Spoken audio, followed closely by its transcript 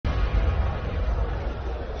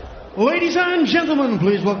Ladies and gentlemen,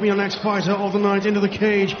 please welcome your next fighter of the night into the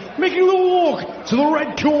cage, making the walk to the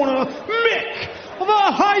red corner, Mick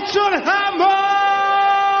the Heighton Hammer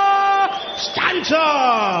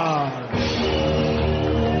Stanton!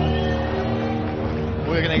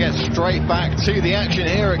 We're going to get straight back to the action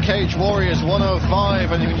here at Cage Warriors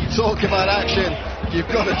 105, and when you talk about action, you've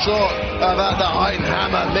got to talk about the Heighton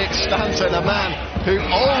Hammer, Mick Stanton, a man who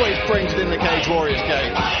always brings it in the Cage Warriors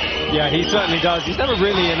cage. Yeah, he certainly does. He's never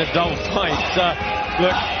really in a dull fight.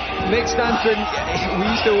 Look, Mick Stanton, we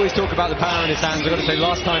used to always talk about the power in his hands. I've got to say,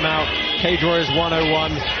 last time out, Cage Warriors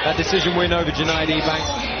 101, that decision win over Junaid Ebanks,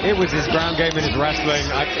 it was his ground game and his wrestling.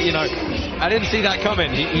 I didn't see that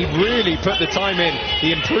coming. He really put the time in.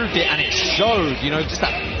 He improved it, and it showed. Just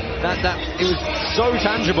that it was so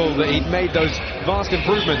tangible that he'd made those vast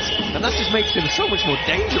improvements, and that just makes him so much more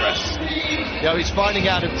dangerous. He's fighting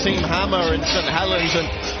out of Team Hammer in St. Helens, and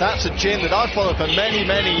that's a gym that I've followed for many,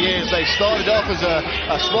 many years. They started off as a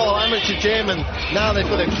small amateur gym, and now they've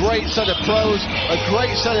got a great set of pros, a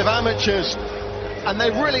great set of amateurs, and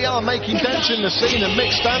they really are making dents in the scene, and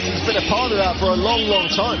Mick Stanton's been a part of that for a long, long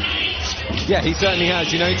time. Yeah, he certainly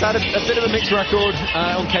has. He's had a bit of a mixed record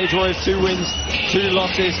on Cage Warriors, 2 wins, 2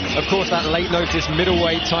 losses. Of course, that late notice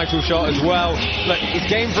middleweight title shot as well. Look, he's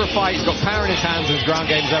game for a fight. He's got power in his hands, and his ground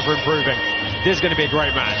game's ever improving. This is going to be a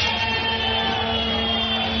great match.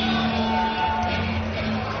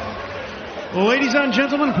 Ladies and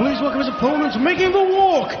gentlemen, please welcome his opponent, making the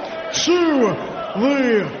walk to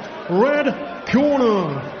the red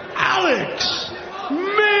corner, Alex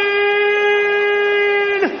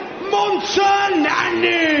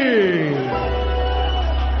Montagnani!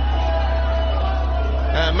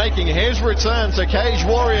 And making his return to Cage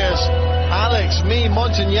Warriors, Alex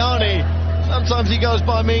Montagnani. Sometimes he goes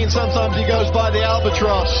by me and sometimes he goes by the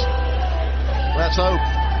Albatross. Let's hope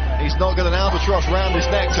he's not got an Albatross round his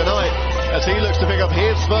neck tonight as he looks to pick up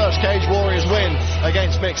his first Cage Warriors win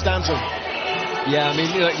against Mick Stanton. Yeah,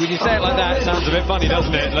 when you say it like that, it sounds a bit funny,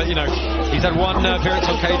 doesn't it? He's had one appearance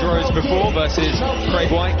on Cage Warriors before versus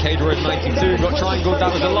Craig White, Cage Warriors 92, got triangled,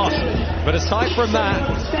 that was a loss. But aside from that,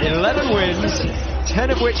 11 wins, 10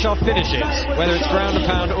 of which are finishes, whether it's ground and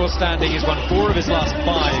pound or standing. He's won 4 of his last 5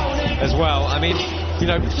 as well.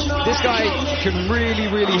 This guy can really,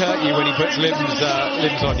 really hurt you when he puts limbs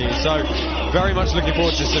on you. So, very much looking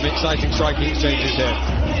forward to some exciting striking exchanges here.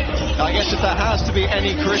 I guess if there has to be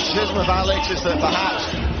any criticism of Alex, it's that perhaps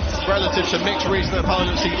relative to Mick's recent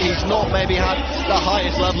opponents, he's not maybe had the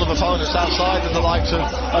highest level of opponents outside of the likes of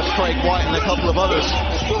Craig White and a couple of others.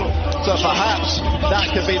 So perhaps that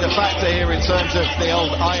could be the factor here in terms of the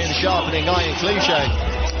old iron sharpening iron cliche.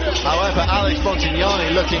 However, Alex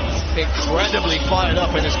Montagnani looking incredibly fired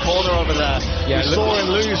up in his corner over there. Yeah, we saw him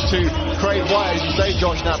lose to Craig White, as you say,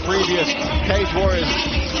 Josh, in that previous Cage Warriors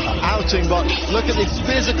outing, but look at the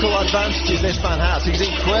physical advantages this man has. He's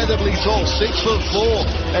incredibly tall,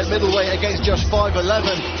 6'4" at middleweight against just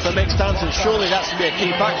 5'11" for Mick Stanton. Surely that's going to be a key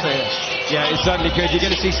factor here. Yeah, it's certainly good. You're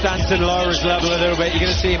going to see Stanton lower his level a little bit. You're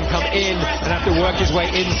going to see him come in and have to work his way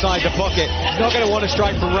inside the pocket. He's not going to want to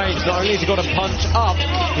strike from range. Not only has he got to punch up,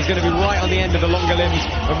 he's going to be right on the end of the longer limbs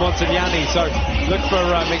of Montagnani. So look for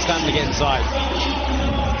Mick Stanton to get inside.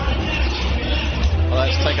 Well,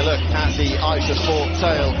 let's take a look at the ISA Sport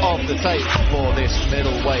tale of the tape for this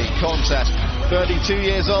middleweight contest. 32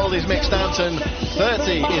 years old is Mick Stanton,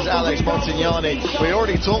 30 is Alex Montagnani. We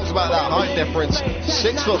already talked about that height difference,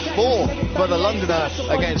 6'4" for the Londoner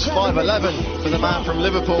against 5'11" for the man from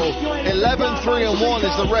Liverpool. 11-3-1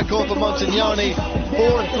 is the record for Montagnani,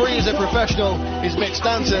 4-3 as a professional is Mick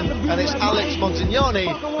Stanton, and it's Alex Montagnani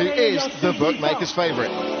who is the bookmaker's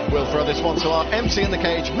favourite. We'll throw this one to our MC in the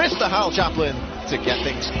cage, Mr. Hal Chaplin, to get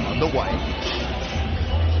things underway.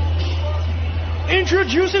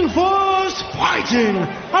 Introducing first, fighting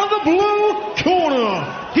out of the blue corner.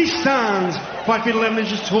 He stands 5 feet 11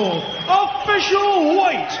 inches tall. Official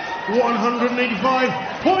weight,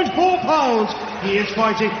 185.4 pounds. He is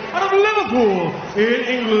fighting out of Liverpool in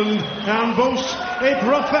England and boasts a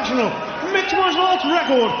professional mixed martial arts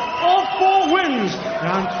record of 4 wins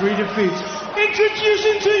and 3 defeats.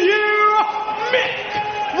 Introducing to you, Mick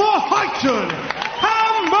the Heighton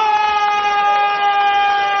Hammer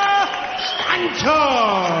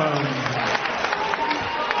Stanton.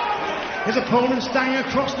 His opponent standing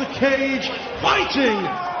across the cage, fighting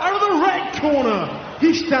out of the red corner.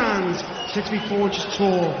 He stands 6 feet 4 inches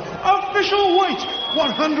tall. Official weight,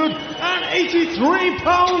 183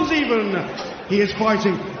 pounds even. He is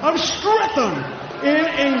fighting out of Streatham in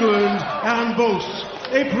England and boasts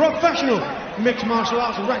a professional mixed martial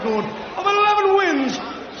arts record of 11 wins,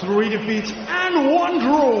 3 defeats and 1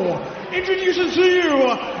 draw. Introducing to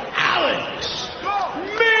you,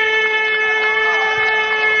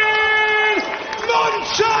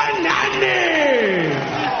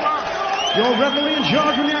 your referee in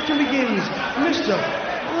charge when the action begins, Mr.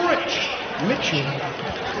 Rich Mitchell.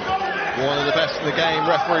 One of the best in the game,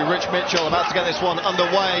 referee Rich Mitchell, about to get this one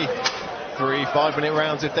underway. 3 5-minute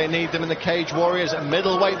rounds if they need them in the Cage Warriors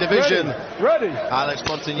middleweight division. Ready. Alex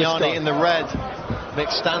Montagnani in the red, Mick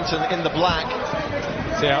Stanton in the black.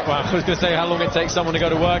 Yeah, well, I was going to say how long it takes someone to go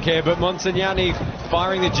to work here, but Montagnani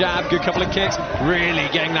firing the jab, good couple of kicks, really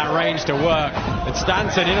getting that range to work. And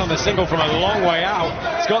Stanton in on the single from a long way out.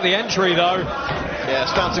 It's got the entry though. Yeah,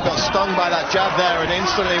 Stanton got stung by that jab there and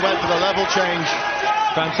instantly went for the level change.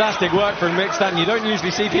 Fantastic work from Mick Stanton. You don't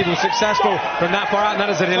usually see people successful from that far out, and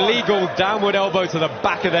that is an illegal downward elbow to the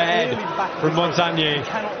back of the head from Montagnani.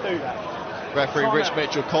 Cannot do that. Referee Rich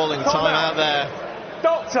Mitchell calling time out there.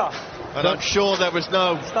 Doctor! And I'm sure there was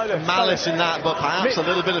no malice in that, but perhaps a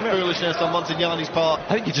little bit of foolishness on Montagnani's part.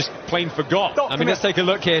 I think he just plain forgot. I mean, let's take a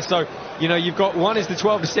look here. So, you know, you've got one is the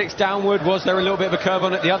 12-6 downward. Was there a little bit of a curve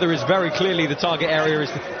on it? The other is very clearly the target area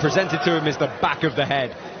is presented to him as the back of the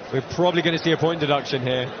head. We're probably going to see a point deduction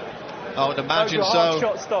here. I would imagine so. Hard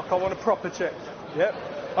shot stock, I want a proper check. Yep.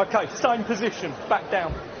 Okay, same position, back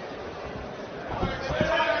down.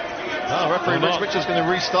 Referee Rich Mitchell's going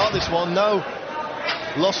to restart this one. No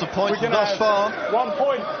loss of points thus far. 1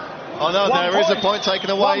 point. Oh no, there is a point taken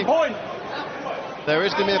away. 1 point. There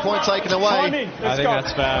is going to be a point taken away. I think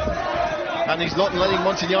that's fair. And he's not letting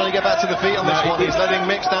Montagnani get back to the feet on this one. He's letting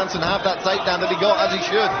Mick Stanton have that takedown that he got, as he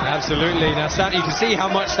should. Absolutely. Now, Stanton, you can see how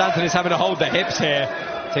much Stanton is having to hold the hips here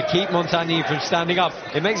to keep Montagnani from standing up.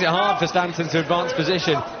 It makes it hard for Stanton to advance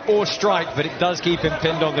position or strike, but it does keep him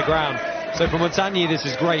pinned on the ground. So for Montagnani, this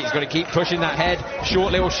is great. He's got to keep pushing that head,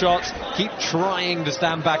 short little shots, keep trying to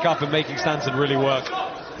stand back up and making Stanton really work.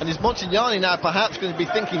 And is Montagnani now perhaps going to be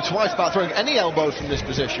thinking twice about throwing any elbows from this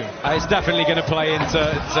position? It's definitely going to play into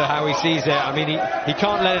how he sees it. I mean, he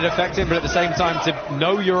can't let it affect him, but at the same time, to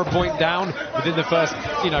know you're a point down within the first,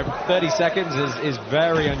 30 seconds is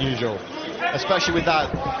very unusual. Especially with that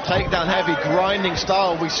takedown heavy grinding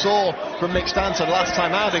style we saw from Mick Stanton last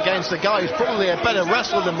time out against a guy who's probably a better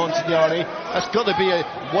wrestler than Montagnani. That's got to be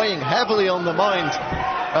weighing heavily on the mind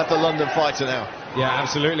of the London fighter now. Yeah,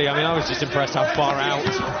 absolutely. I mean, I was just impressed how far out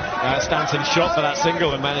Stanton shot for that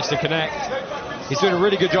single and managed to connect. He's doing a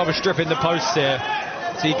really good job of stripping the posts here.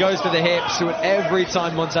 So he goes to the hips, so every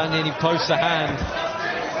time Montagnani posts a hand,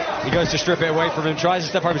 he goes to strip it away from him, tries to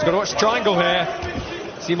step over. He's got to watch the triangle here.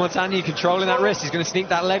 See Montagnani controlling that wrist. He's going to sneak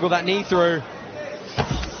that leg or that knee through.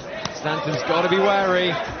 Stanton's got to be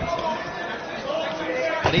wary.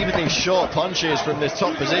 And even these short punches from this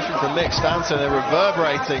top position from Mick Stanton are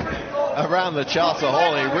reverberating around the Charter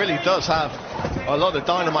Hall. He really does have a lot of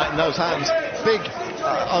dynamite in those hands. Big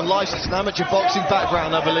unlicensed amateur boxing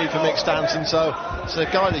background, I believe, for Mick Stanton, so it's a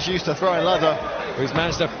guy that's used to throwing leather. He's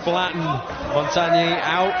managed to flatten Montagnani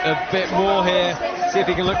out a bit more here. See if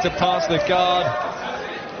he can look to pass the guard.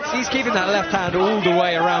 See, he's keeping that left hand all the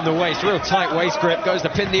way around the waist. Real tight waist grip. Goes to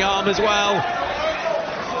pin the arm as well.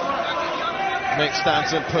 Mick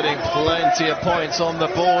Stanton putting plenty of points on the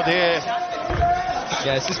board here.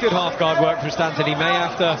 Yeah, it's just good half guard work from Stanton. He may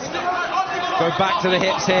have to go back to the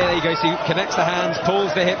hips here. There you go. See, he connects the hands,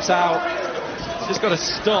 pulls the hips out. Just got to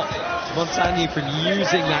stop Montagnani from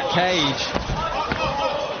using that cage.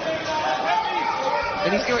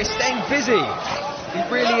 And he's staying busy. He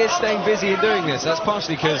really is staying busy in doing this. That's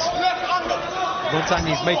partially because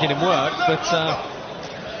Montagnani's making him work, but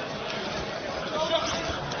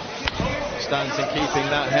Stanton keeping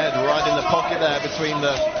that head right in the pocket there between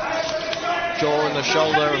the jaw and the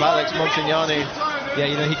shoulder of Alex Montagnani. Yeah,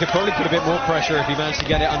 he could probably put a bit more pressure if he managed to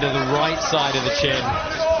get it under the right side of the chin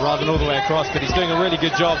rather than all the way across, but he's doing a really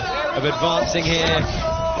good job of advancing here,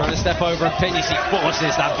 trying to step over and pin. You see,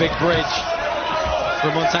 forces that big bridge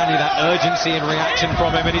from Montagnani, that urgency and reaction from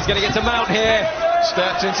him, and he's going to get to mount here.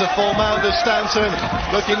 Steps into full mount of Stanton,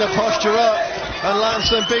 looking to posture up and land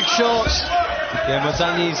some big shots. Yeah,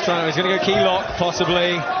 Montagnani's he's going to go key lock,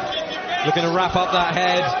 possibly. Looking to wrap up that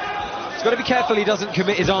head. He's got to be careful he doesn't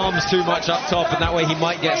commit his arms too much up top, and that way he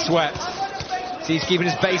might get swept. See, he's keeping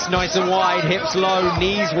his base nice and wide, hips low,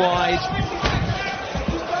 knees wide.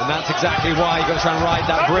 And that's exactly why you've got to try and ride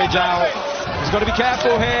that bridge out. He's got to be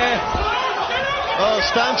careful here. Oh,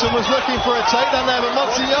 Stanton was looking for a takedown there, but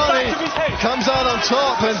Montagnani comes out on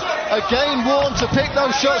top and again warned to pick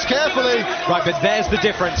those shots carefully. Right, but there's the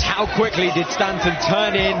difference. How quickly did Stanton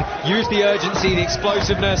turn in, use the urgency, the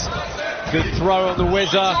explosiveness. Good throw on the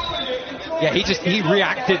whizzer. Yeah, he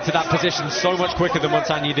reacted to that position so much quicker than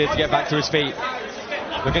Montagnani did to get back to his feet.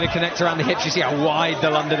 We're going to connect around the hips. You see how wide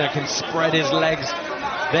the Londoner can spread his legs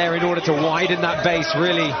there in order to widen that base,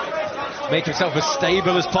 really make himself as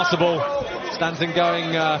stable as possible. Stanton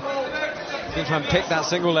going He's going to try and pick that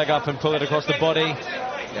single leg up and pull it across the body.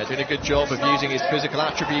 Yeah, doing a good job of using his physical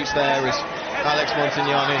attributes there is Alex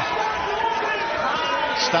Montagnani.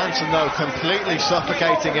 Stanton, though, completely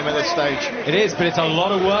suffocating him at this stage. It is, but it's a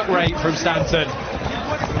lot of work rate from Stanton.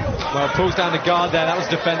 Well, pulls down the guard there. That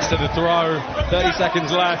was defense to the throw. 30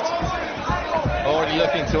 seconds left. Already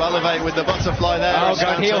looking to elevate with the butterfly there. Oh,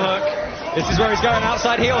 going heel hook. This is where he's going,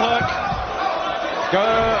 outside heel hook.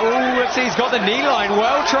 Oh, let's see, he's got the knee line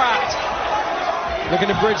well trapped. Looking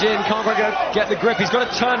to bridge in, can't quite get the grip. He's got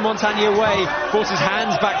to turn Montagnani away, force his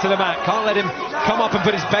hands back to the mat. Can't let him come up and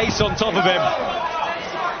put his base on top of him.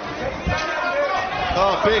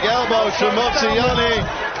 Oh, big elbows from Montagnani.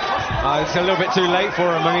 It's a little bit too late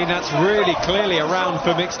for him. I mean, that's really clearly a round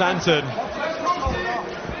for Mick Stanton.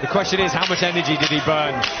 The question is, how much energy did he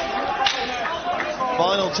burn?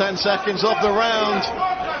 Final 10 seconds of the round.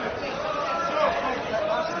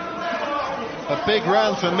 A big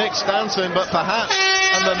round for Mick Stanton, but perhaps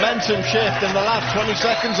a momentum shift in the last 20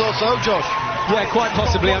 seconds or so, Josh. Yeah, quite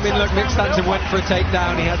possibly. I mean, look, Mick Stanton went for a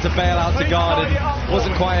takedown. He had to bail out to guard and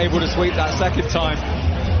wasn't quite able to sweep that second time.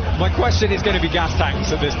 My question is going to be gas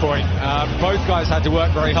tanks at this point. Both guys had to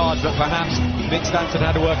work very hard, but perhaps Mick Stanton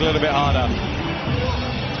had to work a little bit harder.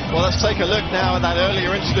 Well, let's take a look now at that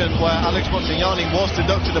earlier incident where Alex Montagnani was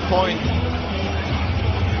deducted a point.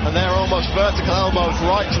 And they're almost vertical elbows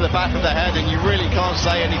right to the back of the head, and you really can't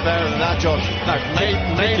say any fairer than that, Josh. No,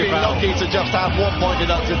 maybe lucky to just have 1 point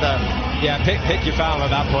deducted there. Yeah, pick your foul at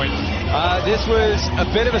that point. This was a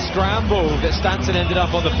bit of a scramble that Stanton ended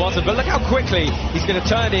up on the bottom, but look how quickly he's going to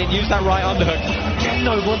turn in, use that right underhook. Again,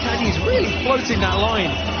 no, Montagnani's really floating that line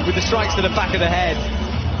with the strikes to the back of the head.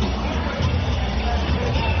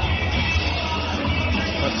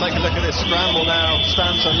 Let's take a look at this scramble now.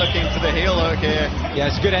 Stanton looking for the heel hook here. Yeah,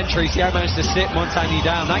 it's a good entry. See how he managed to sit Montagnani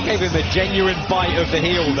down. That gave him a genuine bite of the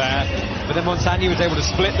heel there. But then Montagnani was able to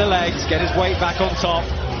split the legs, get his weight back on top.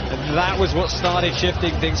 And that was what started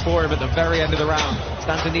shifting things for him at the very end of the round.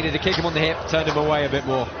 Stanton needed to kick him on the hip, turn him away a bit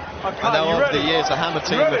more. I know over the years the Hammer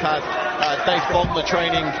team have had Dave Bondler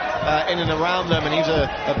training in and around them, and he's a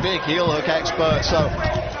big heel hook expert. So.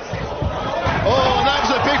 Oh, and that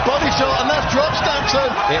was a big body shot, and that's dropped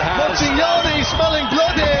Stanton. Montagnani smelling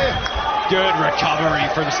blood here. Good recovery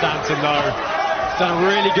from Stanton, though. He's done a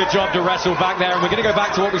really good job to wrestle back there, and we're going to go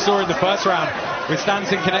back to what we saw in the first round, with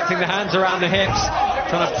Stanton connecting the hands around the hips,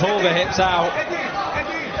 trying to pull the hips out.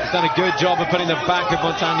 He's done a good job of putting the back of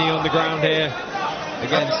Montagnani on the ground here.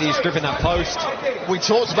 Again, see, he's stripping that post. We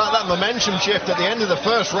talked about that momentum shift at the end of the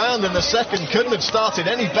first round, and the second couldn't have started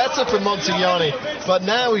any better for Montagnani. But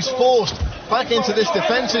now he's forced back into this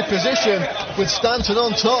defensive position with Stanton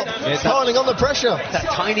on top, piling on the pressure. That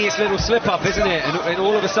tiniest little slip-up, isn't it? And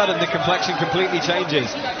all of a sudden, the complexion completely changes.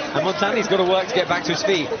 And Montagnani's got to work to get back to his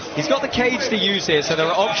feet. He's got the cage to use here, so there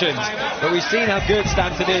are options. But we've seen how good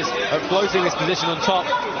Stanton is at floating this position on top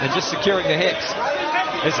and just securing the hips.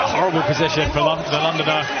 It's a horrible position for the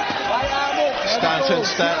Londoner. Stanton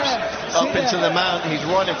steps up into the mount. He's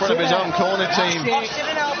right in front of his own corner team.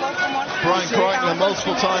 Brian Crichton, a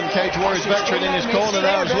multiple-time Cage Warriors veteran, in his corner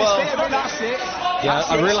there as well. Yeah,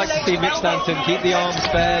 I really like to see Mick Stanton keep the arms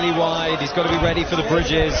fairly wide. He's got to be ready for the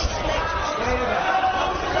bridges.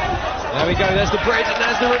 There we go, there's the bridge and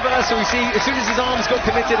there's the reversal. We see as soon as his arms got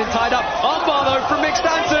committed and tied up. Armbar though from Mick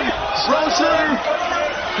Stanton. Roll through.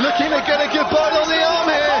 Looking to get a good bite on the arm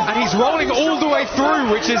here. And he's rolling all the way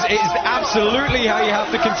through, which is absolutely how you have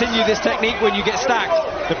to continue this technique when you get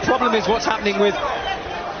stacked. The problem is what's happening with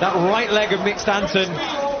that right leg of Mick Stanton.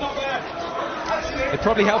 It'd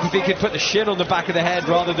probably help if he could put the shin on the back of the head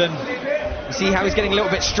rather than... You see how he's getting a little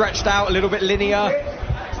bit stretched out, a little bit linear.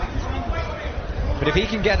 But if he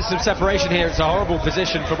can get some separation here, it's a horrible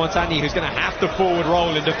position for Montagnani, who's going to have to forward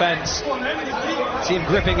roll in defence. See him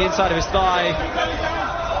gripping the inside of his thigh.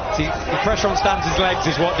 See, the pressure on Stanton's legs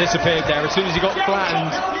is what disappeared there. As soon as he got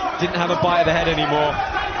flattened, didn't have a bite of the head anymore.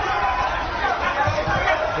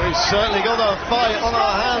 We've certainly got a fight on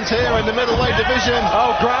our hands here in the middleweight division.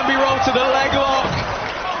 Oh, Granby roll to the leg lock.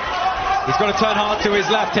 He's got to turn hard to his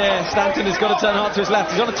left here. Stanton has got to turn hard to his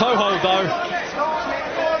left. He's on a toe hold though.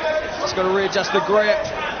 He's got to readjust the grip.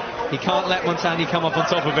 He can't let Montagnani come up on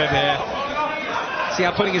top of him here. See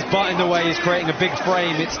how putting his butt in the way is creating a big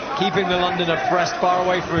frame. It's keeping the Londoner pressed far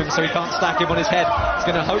away from him so he can't stack him on his head. It's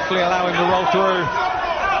going to hopefully allow him to roll through.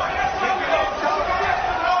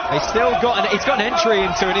 He's got an entry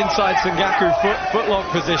into an inside Sengaku footlock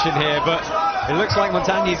position here, but it looks like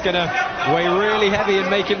Montagnani's going to weigh really heavy and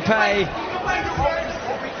make him pay.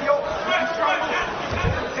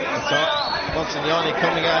 Montagnani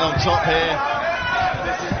coming out on top here.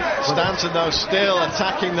 Stanton though still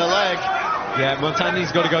attacking the leg. Yeah,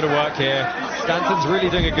 Montagnani's got to go to work here. Stanton's really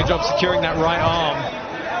doing a good job securing that right arm.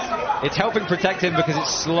 It's helping protect him because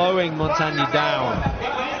it's slowing Montagnani down.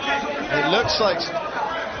 It looks like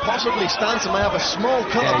possibly Stanton may have a small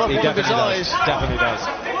cut above one of his eyes. Definitely does.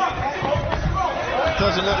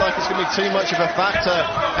 Doesn't look like it's going to be too much of a factor.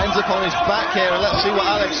 Ends up on his back here, and let's see what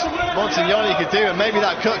Alex Montagnani could do. And maybe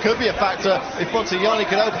that cut could be a factor if Montagnani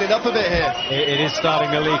could open it up a bit here. It is starting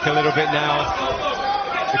to leak a little bit now.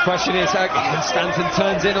 The question is, Stanton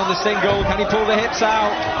turns in on the single. Can he pull the hips out?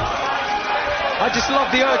 I just love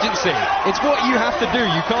the urgency. It's what you have to do.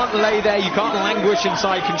 You can't lay there. You can't languish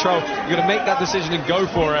inside control. You've got to make that decision and go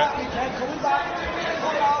for it.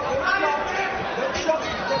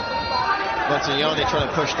 Montagnani trying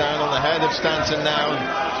to push down on the head of Stanton now and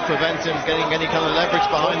prevent him getting any kind of leverage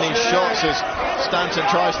behind these shots as Stanton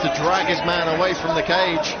tries to drag his man away from the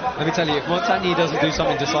cage. Let me tell you, if Montagnani doesn't do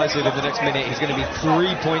something decisive in the next minute, he's going to be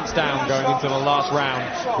 3 points down going into the last round,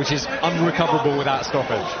 which is unrecoverable without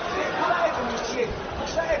stoppage.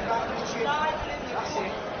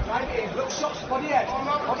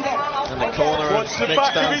 In the corner of Mick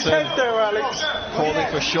Stanton, calling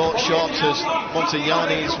for short shots as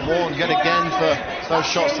Montagnani's warned yet again for those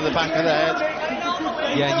shots to the back of the head.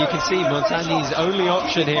 Yeah, and you can see Montagnani's only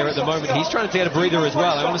option here at the moment. He's trying to get a breather as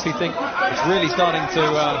well. I honestly think it's really starting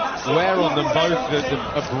to wear on them both, the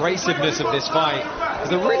abrasiveness of this fight.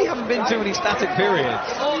 There really haven't been too many static periods.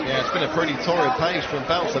 Yeah, it's been a pretty torrid pace from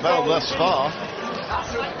bell to bell thus far.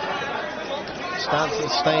 Stanton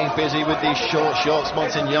staying busy with these short shots.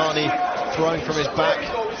 Montagnani throwing from his back.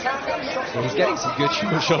 Yeah, he's getting some good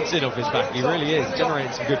short shots in off his back. He really is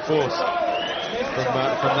generating some good force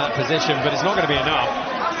from that position, but it's not going to be enough.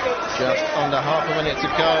 Just under half a minute to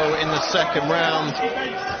go in the second round.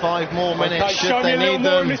 5 more minutes should they need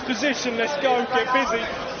them. In this position, let's go, get busy.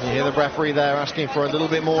 You hear the referee there asking for a little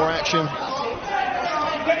bit more action.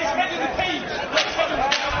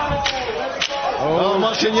 Oh,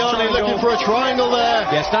 Montagnani looking for a triangle there.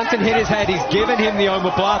 Yeah, Stanton hit his head. He's given him the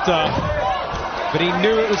omoplata, but he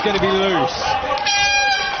knew it was going to be loose.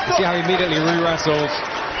 You see how he immediately re-wrestles.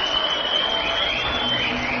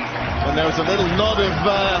 And there was a little nod of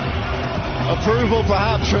approval,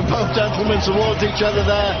 perhaps, from both gentlemen towards each other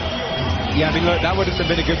there. Yeah, I mean, look, that would have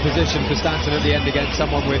been a good position for Stanton at the end against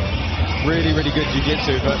someone with really, really good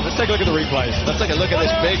jiu-jitsu. But let's take a look at the replays. Let's take a look at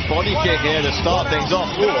this big body kick here to start things off.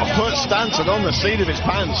 Ooh, put Stanton on the seat of his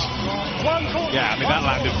pants. Yeah, I mean, that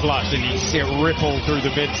landed flush, and you see it ripple through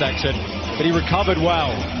the midsection. But he recovered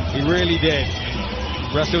well. He really did.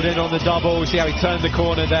 Wrestled in on the double. See how he turned the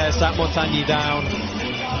corner there, sat Montagnani down.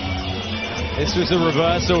 This was a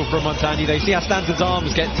reversal from Montagnani. They see how Stanton's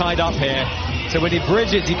arms get tied up here. So when he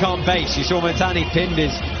bridges, he can't base. You saw Montagnani pinned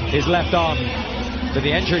his left arm. But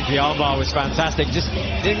the entry to the armbar was fantastic. Just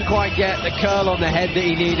didn't quite get the curl on the head that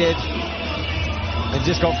he needed. And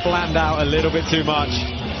just got flattened out a little bit too much.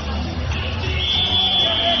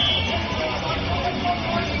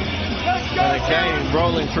 And again,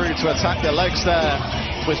 rolling through to attack the legs there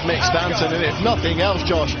was Mick Stanton. And if nothing else,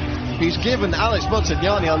 Josh, he's given Alex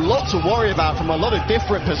Montagnani a lot to worry about from a lot of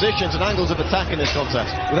different positions and angles of attack in this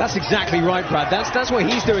contest. Well, that's exactly right, Brad. That's what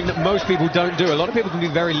he's doing that most people don't do. A lot of people can be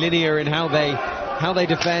very linear in how they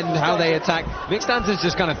defend, how they attack. Mick Stanton's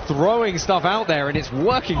just kind of throwing stuff out there, and it's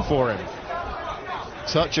working for him.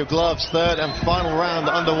 Touch of gloves, third and final round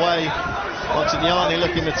underway. Montagnani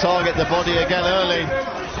looking to target the body again early.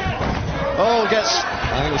 Oh, gets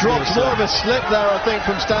dropped more of a slip there, I think,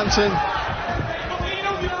 from Stanton.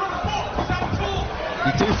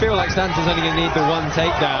 You do feel like Stanton's only going to need the one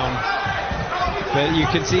takedown, but you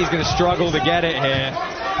can see he's going to struggle to get it here.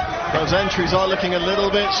 Those entries are looking a little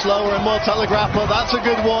bit slower and more telegraphed, but that's a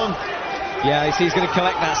good one. Yeah, you see he's going to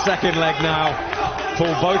collect that second leg now, pull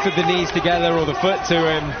both of the knees together or the foot to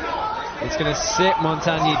him. It's going to sit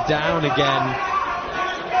Montagnani down again.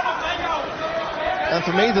 And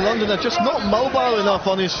for me, the Londoner just not mobile enough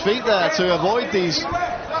on his feet there to avoid these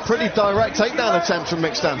pretty direct takedown attempts from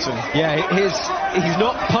Mick Stanton. Yeah, he's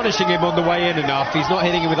not punishing him on the way in enough. He's not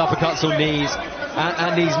hitting him with uppercuts or knees.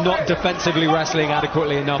 And he's not defensively wrestling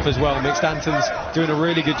adequately enough as well. Mick Stanton's doing a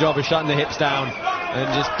really good job of shutting the hips down and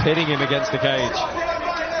just pitting him against the cage.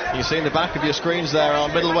 You see in the back of your screens there, our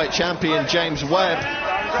middleweight champion James Webb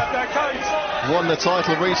won the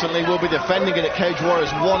title recently, will be defending it at Cage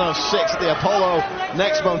Warriors 106 at the Apollo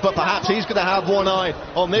next month, but perhaps he's going to have one eye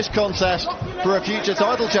on this contest for a future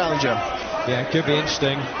title challenger. Yeah, it could be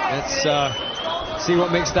interesting. Let's see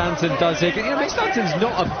what Mick Stanton does here. You know, Mick Stanton's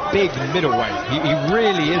not a big middleweight. He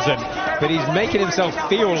really isn't, but he's making himself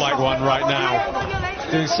feel like one right now.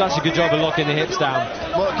 doing such a good job of locking the hips down.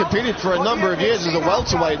 Well, competed for a number of years as a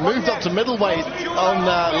welterweight, moved up to middleweight on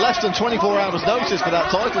less than 24 hours notice for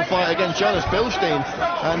that title fight against Jonas Bilstein,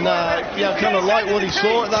 and yeah, kind of liked what he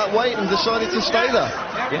saw at that weight and decided to stay there.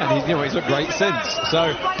 Yeah, and he's looked great since.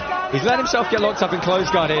 So he's let himself get locked up in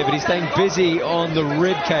close guard here, but he's staying busy on the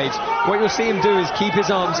rib cage. What you'll see him do is keep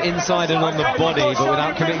his arms inside and on the body, but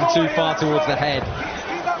without committing too far towards the head.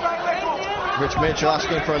 Rich Mitchell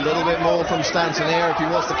asking for a little bit more from Stanton here if he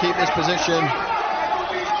wants to keep this position.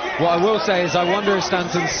 What I will say is I wonder if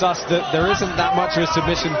Stanton's sussed that there isn't that much of a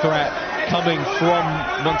submission threat coming from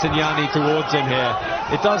Montagnani towards him here.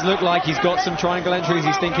 It does look like he's got some triangle entries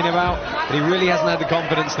he's thinking about, but he really hasn't had the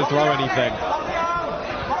confidence to throw anything.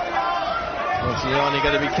 Montagnani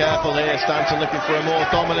got to be careful here. Stanton looking for a more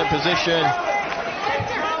dominant position.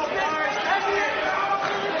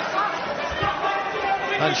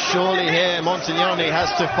 And surely here Montagnani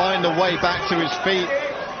has to find a way back to his feet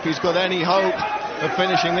if he's got any hope of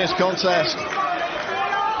finishing this contest.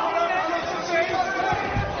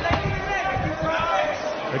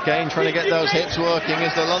 Again, trying to get those hips working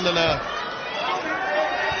is the Londoner.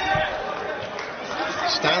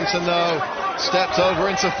 Stanton, though, stepped over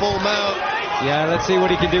into full mount. Yeah, let's see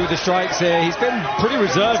what he can do with the strikes here. He's been pretty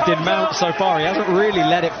reserved in mount so far. He hasn't really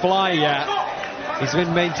let it fly yet. He's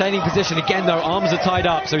been maintaining position. Again, though, arms are tied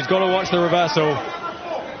up, so he's got to watch the reversal.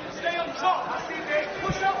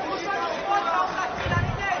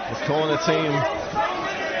 The corner team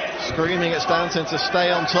screaming at Stanton to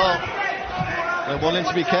stay on top. They want him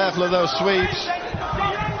to be careful of those sweeps.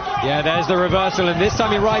 Yeah, there's the reversal, and this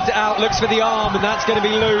time he rides it out, looks for the arm, and that's going to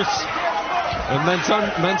be loose. And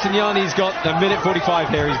Montagnani's got a minute 45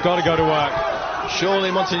 here. He's got to go to work.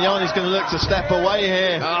 Surely Montagnani's going to look to step away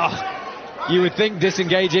here. You would think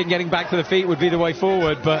disengaging, getting back to the feet would be the way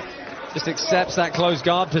forward, but just accepts that closed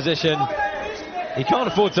guard position. He can't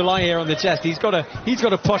afford to lie here on the chest. He's got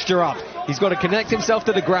to posture up. He's got to connect himself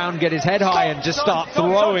to the ground, get his head high, and just start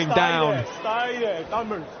throwing down. Stay there, don't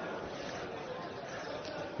move.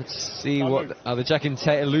 Let's see what... they're checking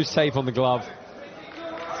loose tape on the glove.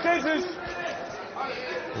 Scissors.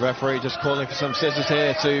 The referee just calling for some scissors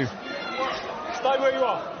here to Stay where you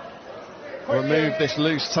are. remove this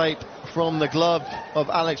loose tape from the glove of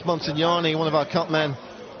Alex Montagnani, one of our cut men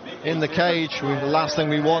in the cage. The last thing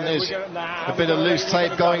we want is a bit of loose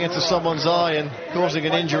tape going into someone's eye and causing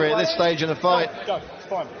an injury at this stage in the fight. Go, it's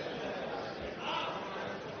fine.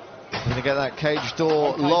 We're going to get that cage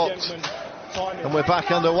door locked, and we're back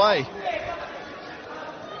underway.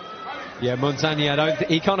 Yeah, Montagnani,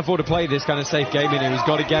 he can't afford to play this kind of safe game in here. He's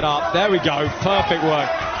got to get up. There we go. Perfect work.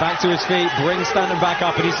 Back to his feet, brings Stanton back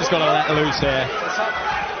up, and he's just got to let loose here.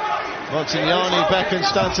 Montagnani beckons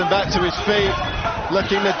Stanton back to his feet,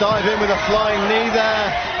 looking to dive in with a flying knee there.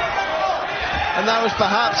 And that was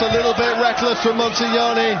perhaps a little bit reckless from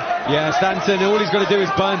Montagnani. Yeah, Stanton, all he's got to do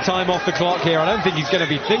is burn time off the clock here. I don't think he's going to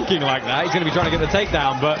be thinking like that. He's going to be trying to get the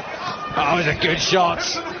takedown, but that was a good shot.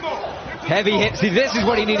 Heavy hips. See, this is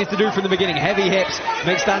what he needed to do from the beginning. Heavy hips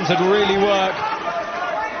make Stanton really work.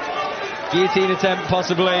 Guillotine attempt,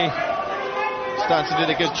 possibly. Stanton did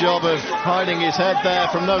a good job of hiding his head there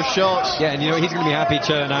from those shots. Yeah, and you know, he's going to be happy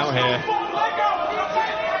chilling out here.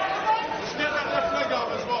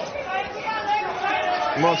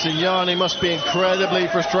 Montagnani must be incredibly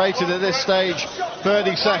frustrated at this stage.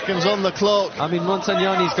 30 seconds on the clock. I mean,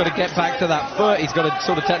 Montagnani's got to get back to that foot. He's got to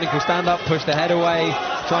sort of technical stand up, push the head away,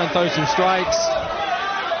 try and throw some strikes.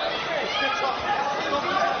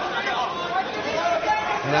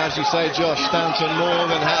 And as you say, Josh, Stanton more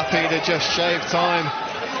than happy to just shave time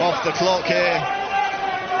off the clock here.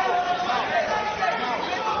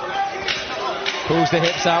 Pulls the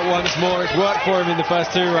hips out once more. It's worked for him in the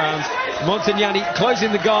first 2 rounds. Montagnani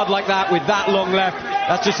closing the guard like that with that long left.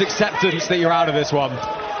 That's just acceptance that you're out of this one.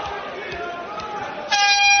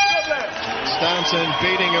 Stanton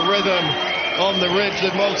beating a rhythm on the ribs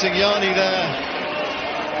of Montagnani there.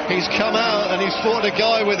 He's come out and he's fought a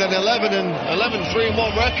guy with an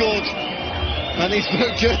 11-3-1 record, and he's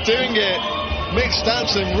looked good doing it. Mick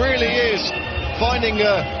Stanton really is finding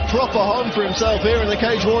a proper home for himself here in the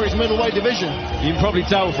Cage Warriors middleweight division. You can probably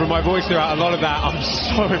tell from my voice throughout a lot of that, I'm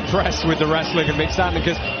so impressed with the wrestling of Mick Stanton,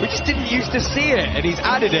 because we just didn't used to see it, and he's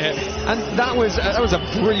added it, and that was a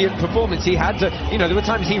brilliant performance. He had to, you know, there were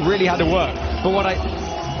times he really had to work, but what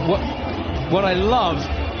I love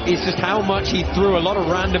is just how much he threw a lot of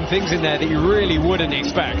random things in there that you really wouldn't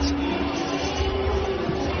expect.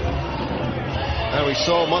 Now we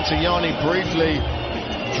saw Montagnani briefly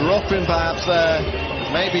dropping perhaps there,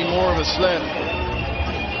 maybe more of a slip.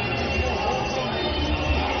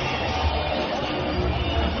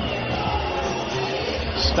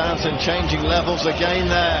 Stanton changing levels again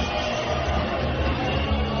there.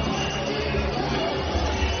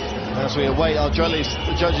 As we await our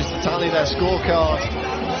the judges to tally their scorecard.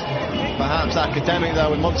 Perhaps academic though,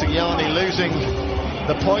 with Montagnani losing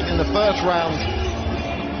the point in the first round.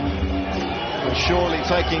 But surely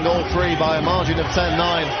taking all three by a margin of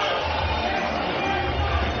 10-9.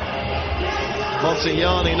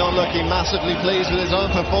 Montagnani not looking massively pleased with his own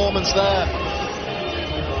performance there.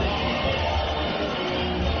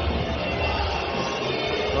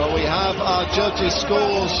 Well, we have our judges'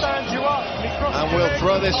 scores, and we'll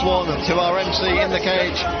throw this one to our MC in the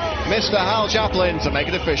cage, Mr. Hal Chaplin, to make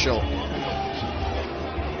it official.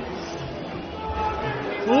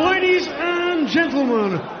 Ladies and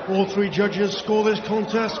gentlemen, all three judges score this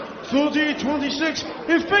contest 30-26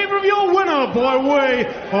 in favor of your winner by way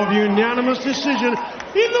of unanimous decision.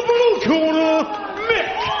 In the blue corner, Mick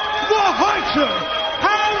the Hiker